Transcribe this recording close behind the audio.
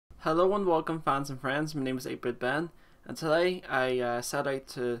Hello and welcome fans and friends, my name is 8-Bit Ben, and today I set out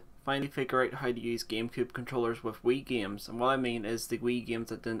to finally figure out how to use GameCube controllers with Wii games. And what I mean is the Wii games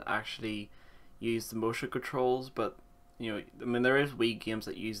that didn't actually use the motion controls, but there is Wii games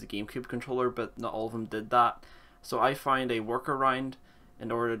that use the GameCube controller, but not all of them did that. So I find a workaround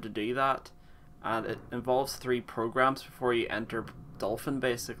in order to do that, and it involves 3 programs before you enter Dolphin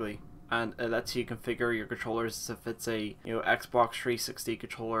basically. And it lets you configure your controllers as if it's a Xbox 360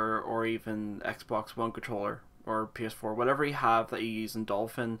 controller or even Xbox One controller or PS4, whatever you have that you use in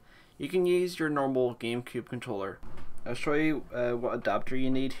Dolphin. You can use your normal GameCube controller. I'll show you what adapter you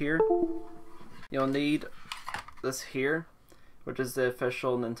need here. You'll need this here, which is the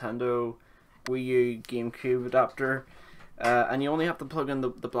official Nintendo Wii U GameCube adapter, and you only have to plug in the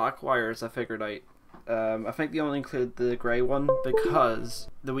black wires. I figured out. I think they only include the grey one because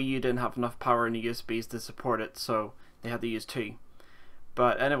the Wii U didn't have enough power in the USBs to support it, so they had to use 2.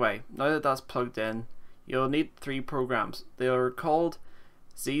 But anyway, now that that's plugged in, you'll need 3 programs. They are called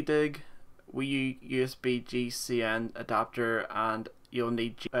ZDig, Wii U USB GCN adapter, and you'll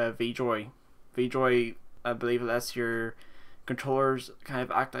need VJoy. VJoy, I believe, lets your controllers kind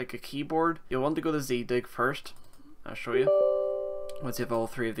of act like a keyboard. You'll want to go to ZDig first. I'll show you. Once you have all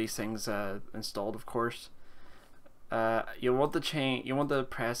 3 of these things installed, of course, you'll want to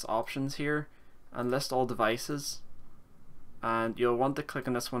press options here and list all devices, and you'll want to click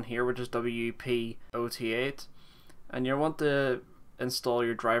on this one here, which is WP-OT8, and you'll want to install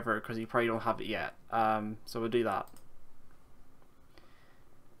your driver because you probably don't have it yet. So we'll do that.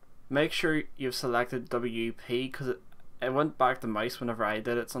 Make sure you've selected WP because it went back to mouse whenever I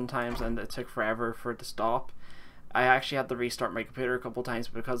did it sometimes, and it took forever for it to stop. I actually had to restart my computer a couple times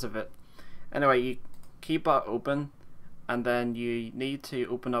because of it. Anyway, you keep that open, and then you need to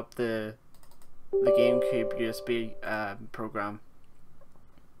open up the GameCube USB program.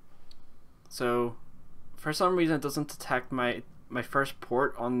 So for some reason it doesn't detect my first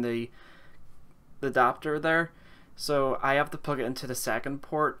port on the adapter there, so I have to plug it into the second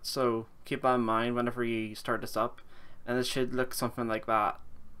port. So keep that in mind whenever you start this up, and it should look something like that.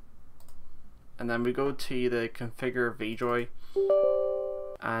 And then we go to the configure VJoy,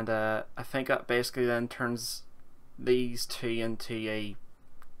 and I think that basically then turns these 2 into a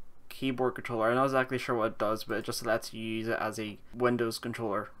keyboard controller. I'm not exactly sure what it does, but it just lets you use it as a Windows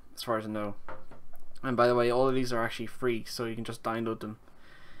controller as far as I know. And by the way, all of these are actually free, so you can just download them.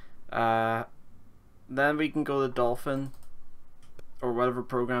 Then we can go to Dolphin, or whatever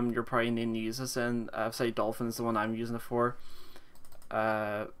program you're probably needing to use this in. Say Dolphin is the one I'm using it for.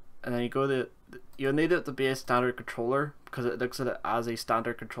 And then you go to, you'll need it to be a standard controller because it looks at it as a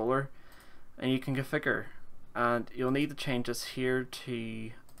standard controller, and you can configure. And you'll need to change this here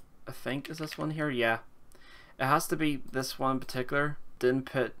to, I think is this one here, yeah. It has to be this one in particular, the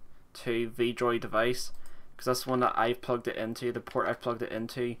input to VJoy device, because that's the one that I've plugged it into, the port I've plugged it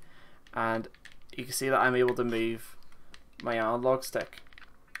into, and you can see that I'm able to move my analog stick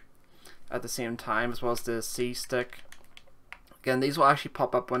at the same time as well as the C stick. Again, these will actually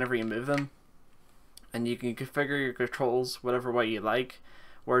pop up whenever you move them, and you can configure your controls whatever way you like,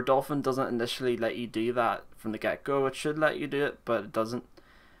 where Dolphin doesn't initially let you do that from the get-go. It should let you do it, but it doesn't.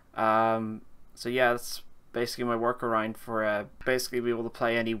 So yeah, that's basically my workaround for basically be able to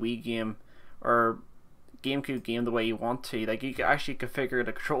play any Wii game or GameCube game the way you want to. Like, you can actually configure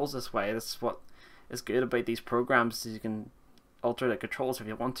the controls this way. That's what is good about these programs, is you can alter the controls if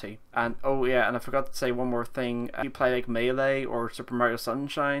you want to. And oh yeah, and I forgot to say one more thing. If you play like Melee or Super Mario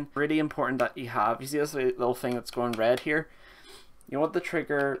Sunshine, really important that you see this little thing that's going red here. You want the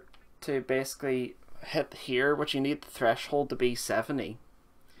trigger to basically hit here, which you need the threshold to be 70.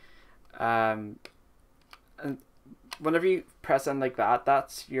 And whenever you press in like that,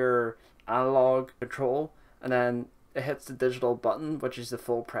 that's your analog control, and then it hits the digital button, which is the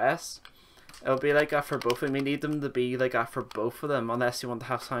full press. It'll be like that for both of them. You need them to be like that for both of them, unless you want to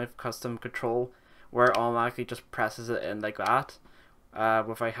have some custom control where it automatically just presses it in like that,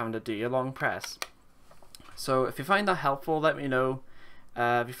 without having to do a long press. So if you find that helpful, let me know.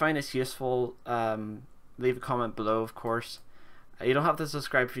 If you find this useful, leave a comment below, of course. You don't have to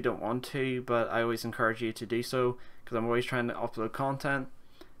subscribe if you don't want to, but I always encourage you to do so because I'm always trying to upload content.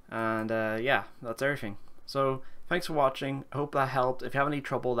 And yeah, that's everything. So thanks for watching. I hope that helped. If you have any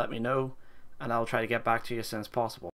trouble, let me know, and I'll try to get back to you as soon as possible.